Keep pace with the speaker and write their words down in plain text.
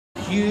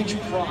huge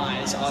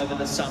prize over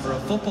the summer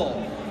of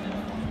football.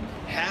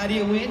 How do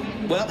you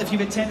win? Well, if you've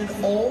attended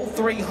all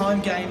 3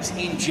 home games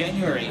in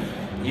January,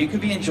 you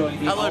could be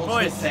enjoying the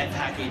Ultimate Fan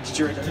Package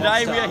during the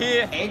Today we are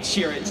here Ed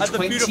Sheeran's at the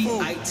beautiful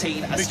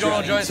 2018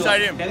 Australian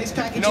Stadium. Now this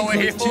package we're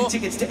here includes for 2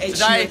 tickets to Ed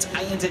today. Sheeran's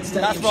ANZ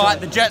Stadium That's right,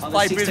 the Jets on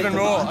play the 16th Brisbane of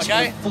Roar, March,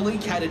 okay? with a fully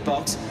catered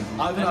box,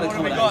 overnight And what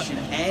have we accommodation,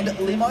 and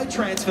limo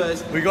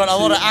transfers. We got a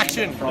lot of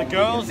action. The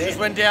girls just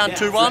went down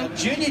 2-1,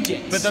 Junior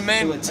Jets, but the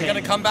men are going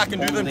to come back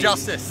and do them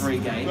justice.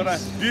 We've got a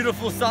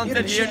beautiful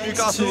sunset here in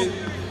Newcastle.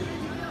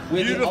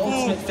 With the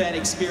ultimate fan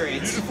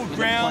experience, beautiful with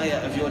ground. a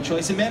player of your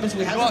choice. And members,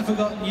 we haven't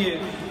forgotten you.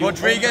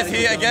 Rodriguez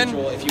here again,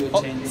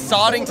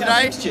 starting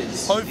today.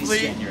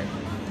 Hopefully,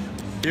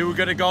 he will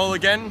get a goal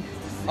again.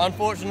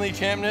 Unfortunately,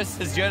 Champness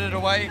has jetted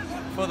away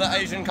for the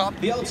Asian Cup.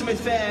 The ultimate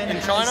fan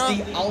in China. has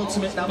the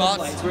ultimate number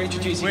plates. We're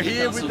introducing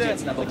Newcastle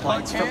Jets number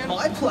plates from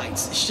My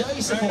Plates. Show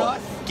your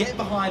support. Get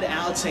behind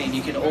our team.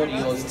 You can order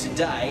yours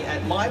today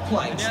at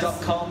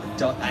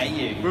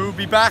myplates.com.au. We will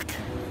be back.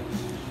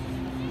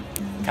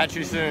 Catch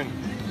you soon.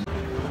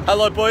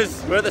 Hello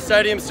boys, we're at the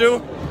stadium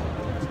still.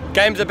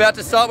 Game's about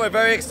to start, we're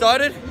very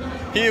excited.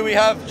 Here we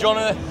have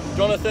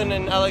Jonathan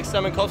and Alex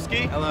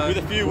Samankowski with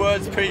a few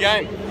words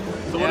pre-game.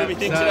 So what do we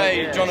think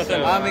today,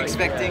 Jonathan? I'm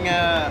expecting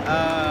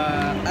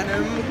a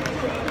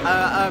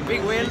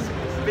big win.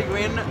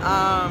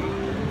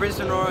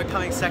 Brisbane Roar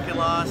coming second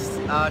last.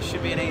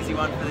 Should be an easy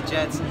one for the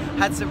Jets.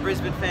 Had some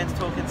Brisbane fans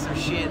talking some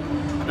shit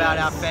about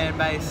our fan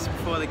base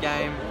before the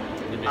game.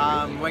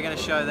 We're going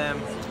to show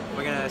them.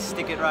 We're going to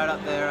stick it right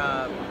up there.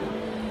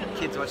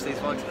 Kids watch these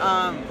vlogs.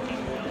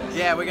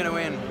 Yeah, we're going to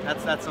win.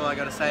 That's all I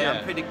got to say.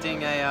 I'm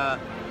predicting a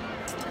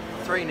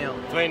 3-0.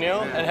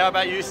 3-0? And how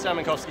about you,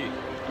 Samankowski?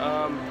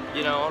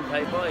 You know, on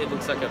paper, it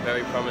looks like a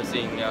very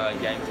promising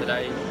game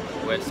today.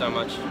 We're so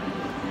much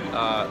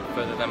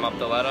further them up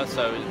the ladder,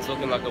 so it's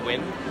looking like a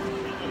win.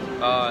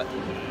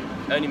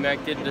 Ernie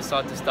Merrick didn't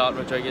decide to start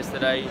Rodriguez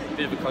today.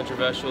 Bit of a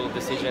controversial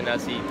decision,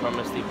 as he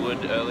promised he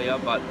would earlier,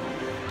 but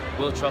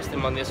we'll trust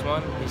him on this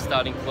one. He's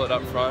starting Claude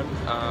up front.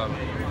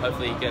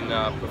 Hopefully he can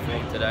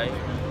perform today,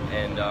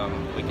 and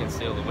we can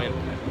seal the win.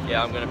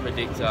 Yeah, I'm going to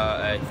predict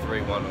a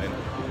 3-1 win.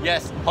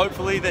 Yes,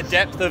 hopefully the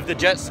depth of the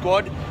Jets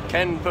squad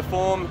can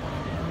perform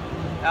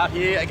out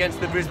here against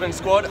the Brisbane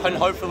squad, and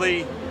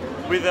hopefully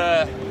with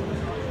a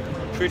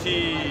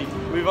pretty,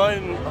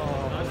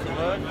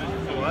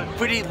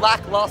 pretty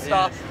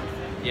lackluster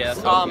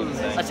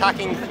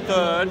attacking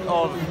third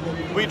of.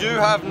 We do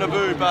have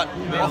Naboo, but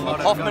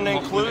Hoffman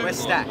and Klug. We're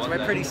stacked.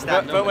 We're pretty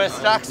stacked. But we're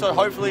stacked, so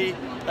hopefully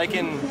they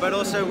can. But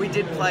also, we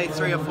did play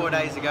 3 or 4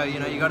 days ago. You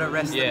know, you got to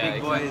rest the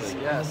big boys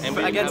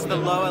against the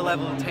lower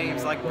level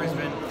teams like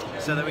Brisbane,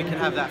 so that we can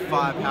have that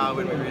firepower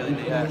when we really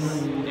need it.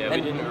 Yeah,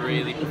 we didn't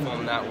really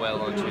perform that well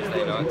on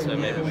Tuesday night, so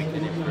maybe we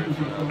can improve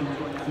from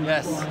that.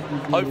 Yes.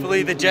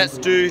 Hopefully the Jets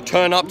do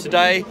turn up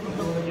today,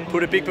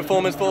 put a big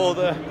performance for all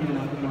the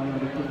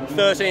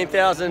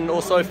 13,000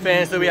 or so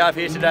fans that we have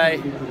here today.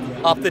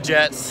 Up the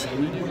Jets.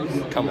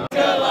 Come on.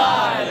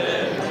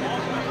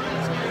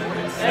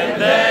 And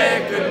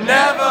they could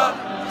never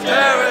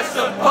tear us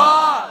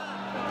apart.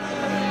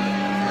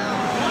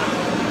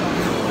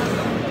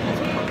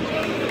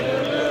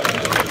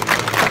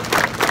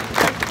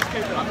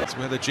 It's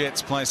where the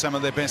Jets play some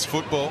of their best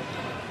football.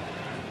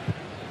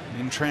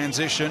 In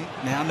transition,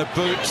 now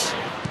Naboots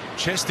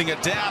chesting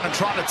it down and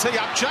trying to tee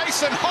up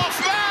Jason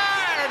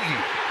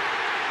Hoffman!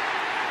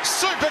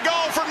 Super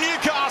goal from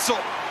Newcastle.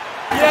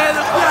 Yeah,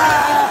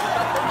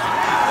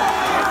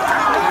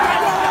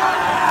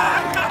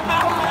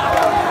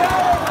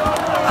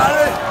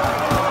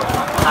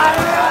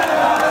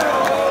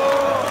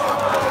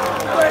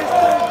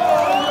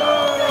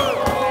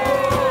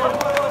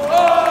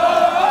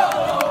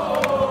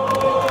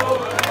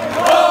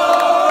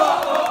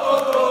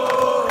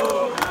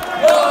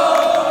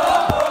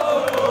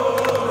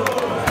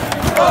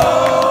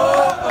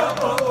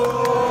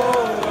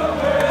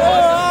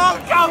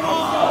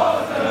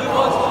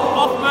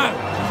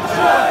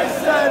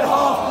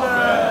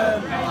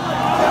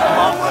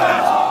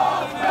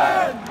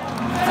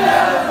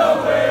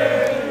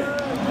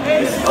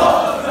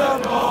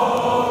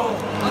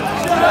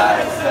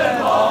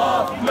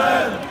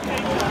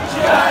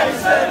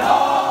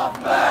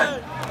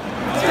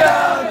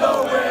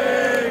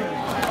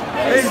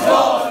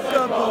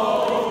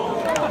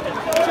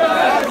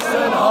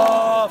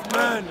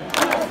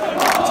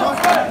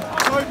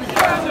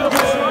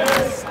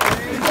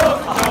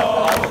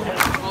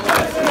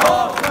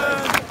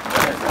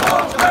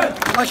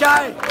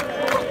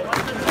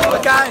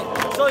 Okay,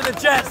 so the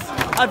Jets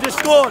have just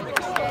scored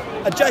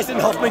a Jason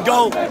Hoffman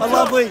goal, a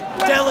lovely,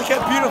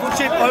 delicate, beautiful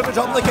chip over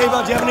top of the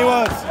keeper. Do you have any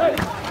words?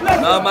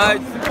 No,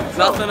 mate,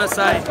 nothing to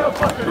say.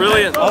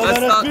 Brilliant. Oh,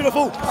 that's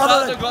beautiful.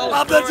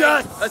 Up the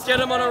Jets. Let's get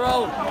them on a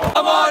roll.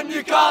 Come on,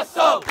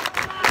 Newcastle.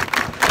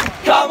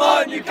 Come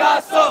on,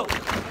 Newcastle.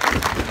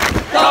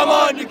 Come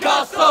on,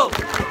 Newcastle.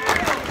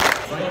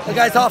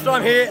 Okay, it's half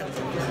time here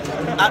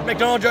at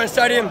McDonald Jones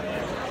Stadium.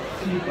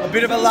 A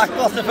bit of a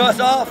lackluster first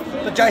half,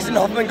 but Jason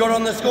Hoffman got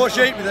on the score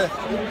sheet with a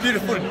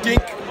beautiful dink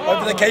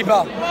over the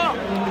keeper.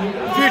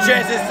 A few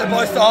chances to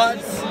both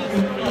sides,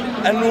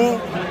 and we'll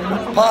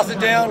pass it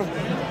down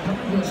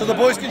so the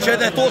boys can share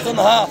their thoughts on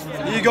the half.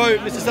 Here you go,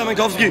 Mr.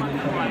 Stamenkovsky.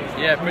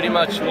 Yeah, pretty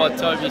much what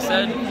Toby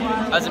said.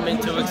 Hasn't been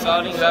too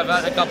exciting. We have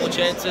had a couple of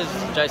chances.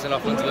 Jason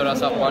Hoffman's got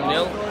us up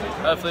 1-0.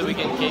 Hopefully we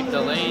can keep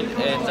the lead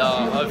and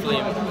hopefully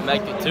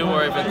make it 2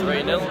 or even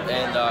 3-0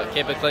 and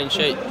keep a clean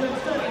sheet.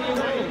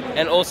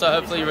 And also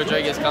hopefully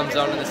Rodriguez comes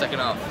on in the second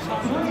half.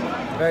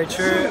 Very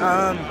true.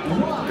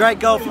 Great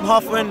goal from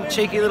Hoffman,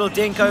 cheeky little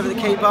dink over the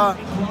keeper.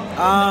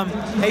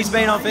 He's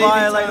been on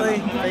fire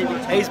lately.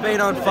 He's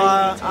been on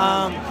fire.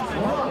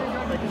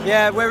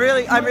 Yeah,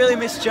 I really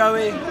miss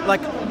Joey.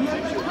 Like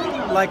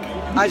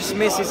I just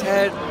miss his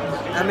head.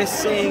 I miss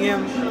seeing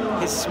him,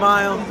 his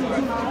smile.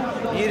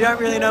 You don't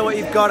really know what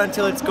you've got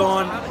until it's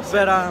gone.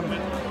 But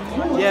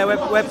yeah,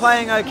 we're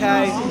playing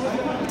okay.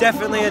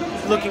 Definitely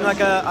looking like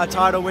a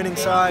title-winning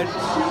side,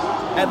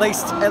 at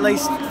least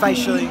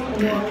facially.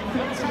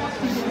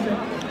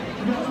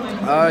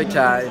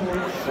 Okay,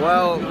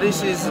 well,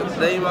 this is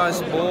the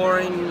most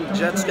boring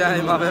Jets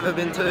game I've ever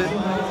been to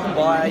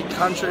by a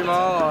country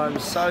mile. I'm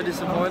so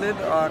disappointed.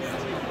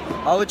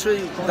 I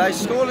literally, they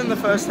scored in the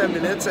first 10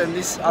 minutes, and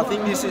I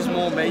think this is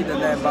more me than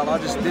them. But I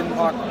just didn't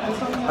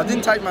I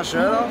didn't take my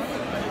shirt off.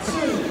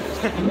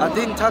 I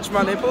didn't touch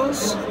my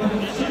nipples.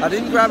 I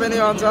didn't grab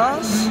anyone's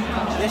ass.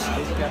 Yes, you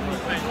did grab me.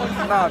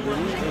 No, I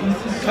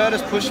didn't.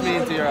 Curtis pushed me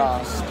into your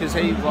ass because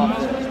he blocked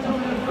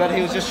it. But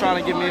he was just trying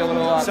to give me a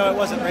little so it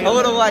wasn't real. A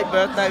little late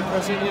birthday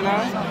present, you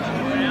know.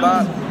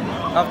 But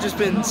I've just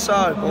been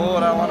so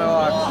bored. I want to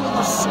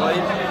just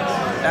sleep.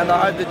 And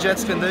I hope the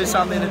Jets can do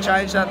something to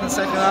change that in the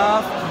second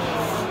half.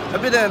 A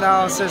bit of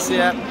analysis,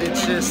 yeah.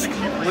 It's just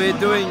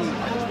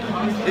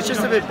it's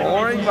just a bit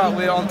boring, but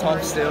we're on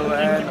top still.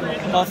 And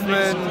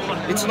Hoffman,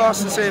 it's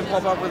nice to see him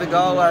pop up with a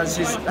goal as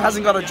he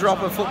hasn't got a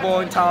drop of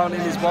footballing talent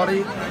in his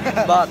body,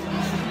 but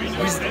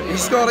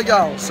he's scored a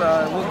goal,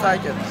 so we'll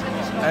take it.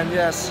 And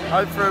yes,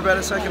 hope for a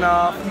better second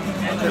half,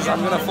 because I'm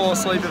going to fall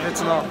asleep if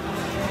it's not.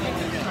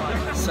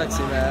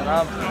 Sexy, man.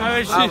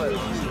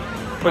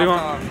 What do you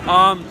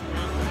want?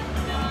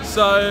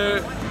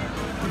 So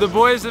the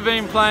boys have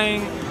been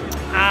playing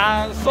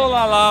so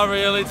la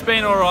really. It's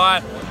been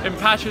alright. In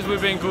patches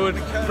we've been good.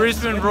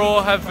 Brisbane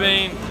Raw have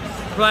been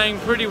playing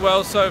pretty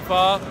well so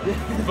far,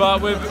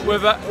 but we've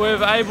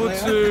able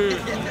to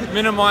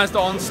minimise the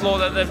onslaught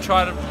that they've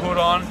tried to put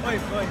on.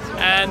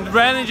 And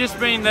really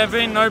there've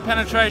been no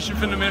penetration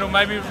from the middle.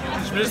 Maybe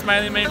it's just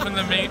mainly been from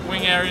the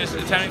wing areas,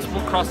 attempting to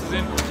put crosses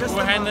in.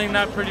 We're handling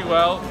that pretty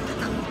well.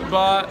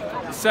 But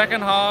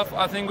second half,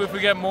 I think if we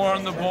get more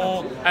on the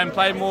ball and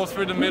play more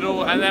through the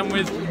middle, and then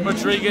with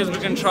Rodriguez we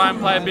can try and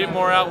play a bit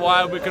more out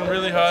wide, we can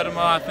really hurt them,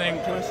 I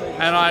think.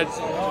 And they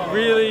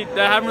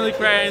haven't really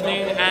created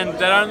anything, and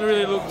they don't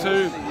really look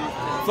too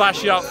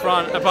flashy up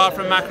front, apart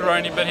from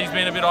Macaroni, but he's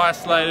been a bit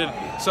isolated.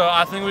 So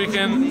I think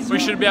we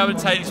should be able to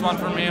take this one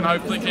from me and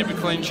hopefully keep a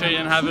clean sheet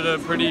and have it a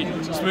pretty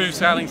smooth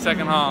sailing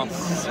second half.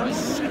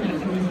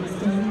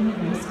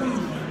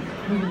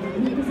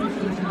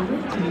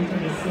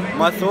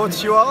 My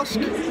thoughts, you ask?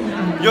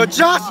 You're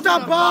just a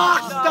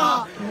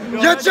bastard!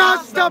 You're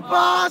just a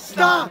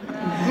bastard!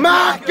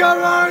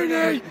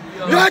 Macaroni!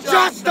 You're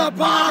just a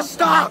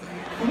bastard!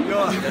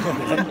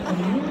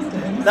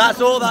 That's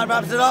all, that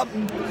wraps it up.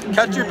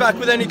 Catch you back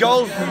with any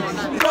goals.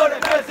 Your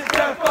defense is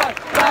terrified,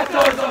 that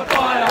door's on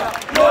fire!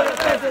 Your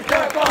defense is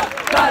terrified,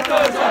 that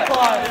door's on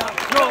fire!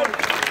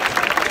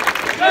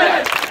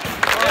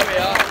 There we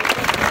are.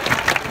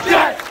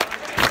 Yes!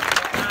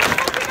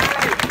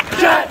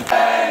 Yes!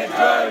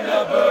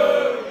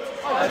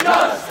 I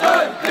just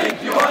don't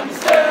think you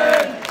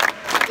understand.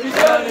 He's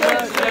better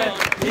than Stan.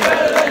 He's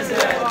better than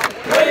Stan.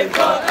 We've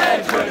got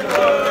Andrew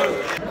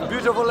Boo.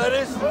 Beautiful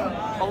ladies. Do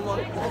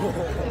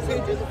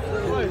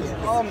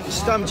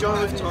you want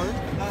to lift time?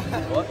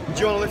 What? Do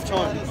you want to lift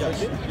time?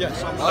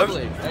 Yes.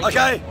 Hopefully.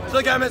 Okay, so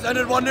the game has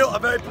ended 1-0. A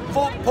very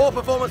poor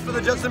performance for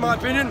the Jets, in my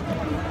opinion.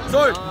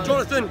 So,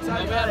 Jonathan.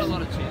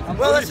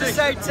 Well, let's just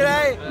say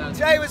today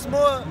was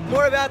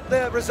more about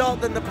the result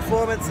than the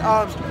performance.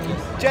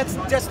 Jets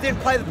didn't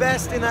play the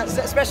best in that,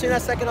 especially in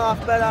that second half,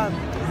 but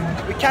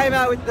we came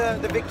out with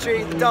the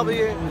victory, the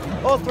W,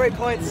 all 3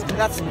 points.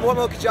 That's what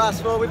more could you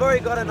ask for. We've already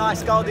got a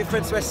nice goal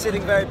difference. We're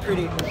sitting very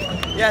pretty.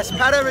 Yes,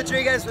 Pato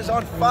Rodriguez was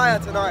on fire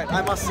tonight,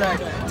 I must say.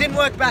 Didn't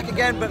work back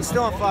again, but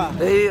still on fire.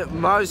 The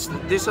most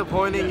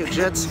disappointing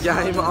Jets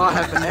game I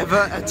have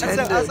ever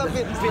attended. That's a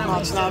bit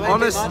much now,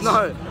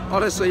 No,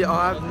 honestly,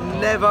 I've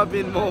never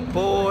been more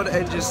bored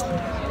and just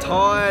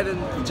tired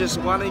and just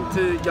wanting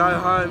to go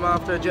home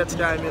after a Jets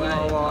game in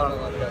my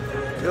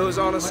life. It was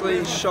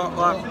honestly shot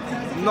like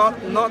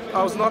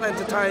I was not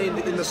entertained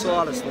in the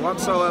slightest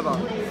whatsoever.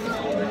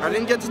 I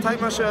didn't get to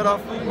take my shirt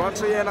off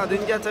once again. I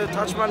didn't get to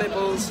touch my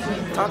nipples,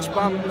 touch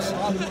bums,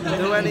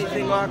 do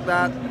anything like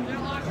that.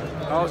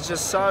 I was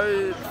just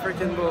so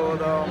freaking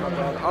bored. Oh my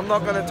god. I'm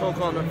not going to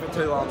talk on it for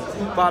too long,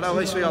 but at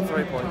least we got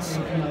 3 points.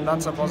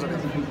 That's a positive.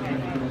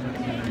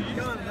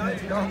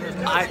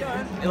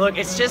 Look,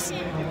 it's just,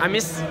 I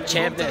miss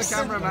champness.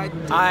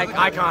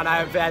 I can't, I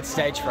have bad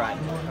stage fright.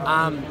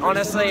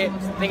 Honestly, I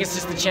think it's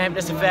just the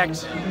champness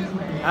effect.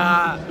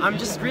 I'm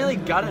just really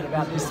gutted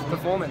about this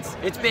performance.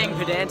 It's being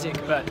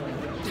pedantic, but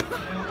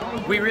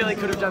we really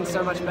could have done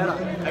so much better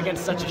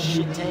against such a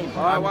shit team.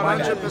 I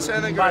 100%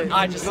 agree. But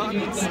I just,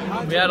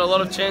 we had a lot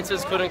of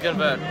chances, couldn't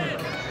convert.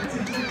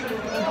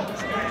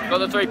 Got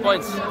the 3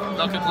 points,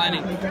 not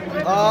complaining.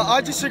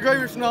 I disagree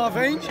with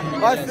Naveen.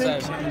 I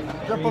think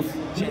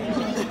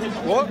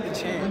what?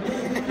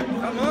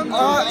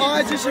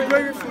 I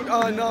disagree with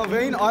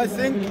Naveen. I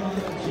think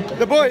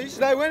the boys,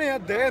 they went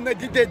out there and they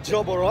did their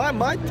job, all right,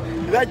 mate.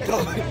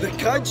 The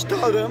coach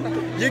told them,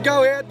 you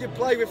go out, you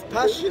play with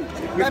passion.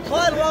 They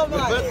played well,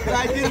 mate. But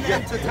they didn't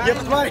entertain.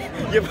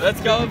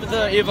 Let's go over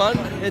to Ivan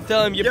and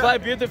tell him you play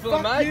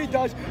beautifully, mate.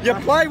 You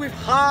play with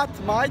heart,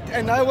 mate,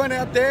 and they went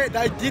out there,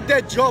 they did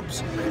their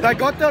jobs. They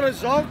got the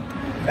result,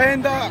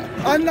 and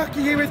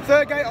unlucky here with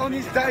Thurgate on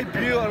his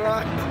debut, all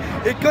right.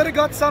 He could have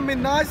got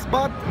something nice,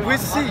 but we'll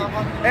see.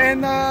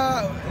 And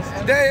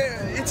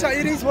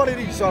it is what it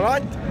is, all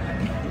right?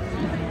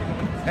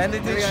 And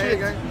it is shit.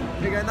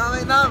 You go, no.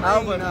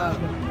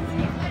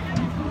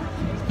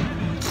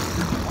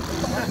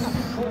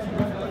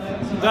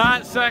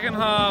 That second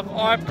half,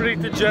 I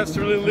predicted Jets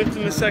to really lift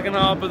in the second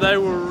half, but they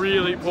were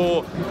really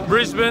poor.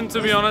 Brisbane,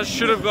 to be honest,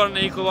 should have got an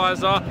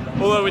equaliser,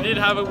 although we did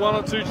have 1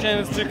 or 2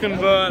 chances to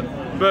convert,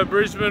 but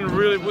Brisbane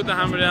really put the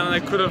hammer down and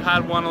they could have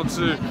had 1 or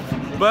 2.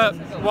 But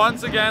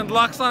once again,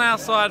 luck's on our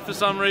side for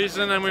some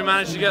reason and we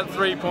managed to get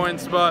 3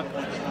 points, but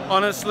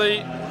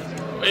honestly,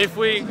 if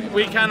we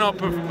cannot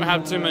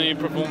have too many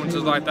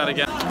performances like that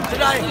again.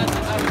 Today,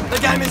 the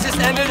game has just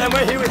ended and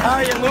we're here with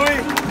Harry and Louis.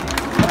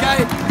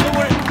 Okay,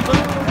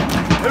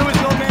 who was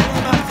your man of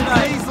the match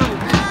today?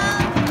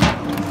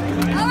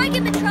 I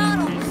reckon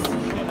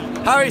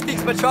Petratos. Harry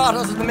thinks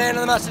Petratos is the man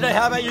of the match today.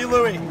 How about you,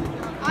 Louis?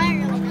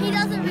 He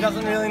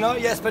doesn't really know?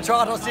 Yes,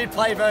 Petratos did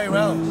play very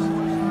well.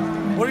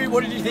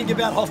 What did you think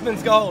about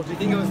Hoffman's goal? Do you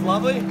think it was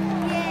lovely?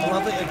 Yeah.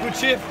 Lovely, a good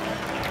chip.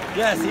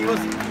 Yes, he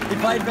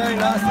played very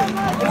nicely.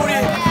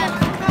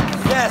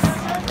 Yes.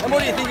 And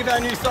what do you think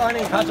about new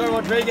signing, Pato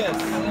Rodriguez?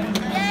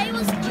 Yeah, he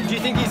was good. Do you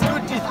think he's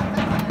good?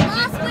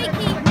 Last week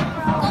he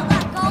got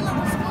that goal that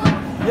was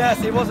good. Yes,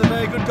 it was a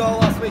very good goal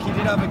last week. He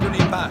did have a good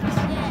impact.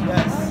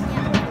 Yes.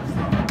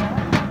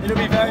 It'll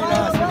be very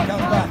nice when he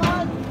comes back.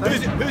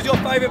 Who's your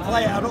favourite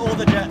player out of all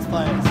the Jets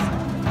players?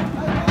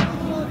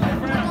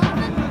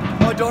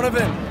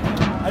 Donovan.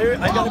 Are you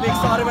going to be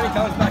excited when he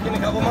comes back in a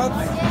couple of months?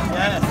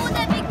 Yes. All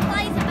their big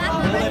players are back.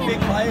 All their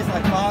big players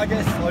like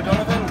Vargas or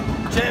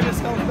Donovan. Chambers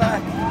comes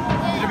back.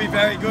 It'll be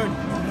very good.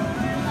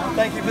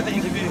 Thank you for the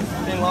interview.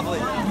 It's been lovely.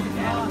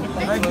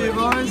 Thank you,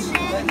 boys.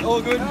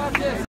 All good.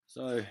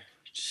 So,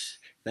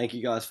 thank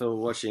you guys for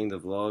watching the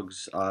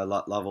vlogs. I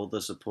love all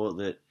the support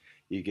that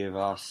you give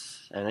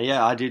us. And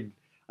yeah,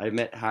 I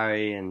met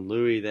Harry and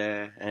Louis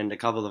there and a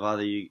couple of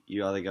other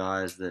you other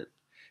guys that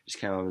just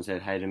came up and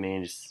said hey to me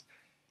and just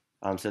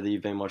said that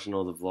you've been watching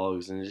all the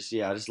vlogs and just,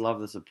 yeah, I just love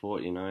the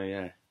support, you know,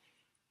 yeah.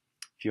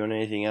 If you want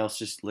anything else,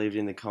 just leave it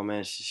in the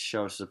comments, just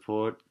show us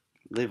support,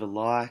 leave a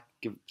like,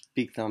 give a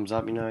big thumbs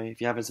up, you know. If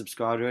you haven't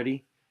subscribed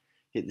already,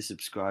 hit the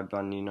subscribe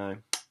button, you know.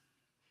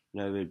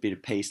 A bit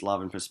of peace,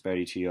 love and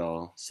prosperity to you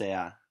all. See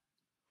ya.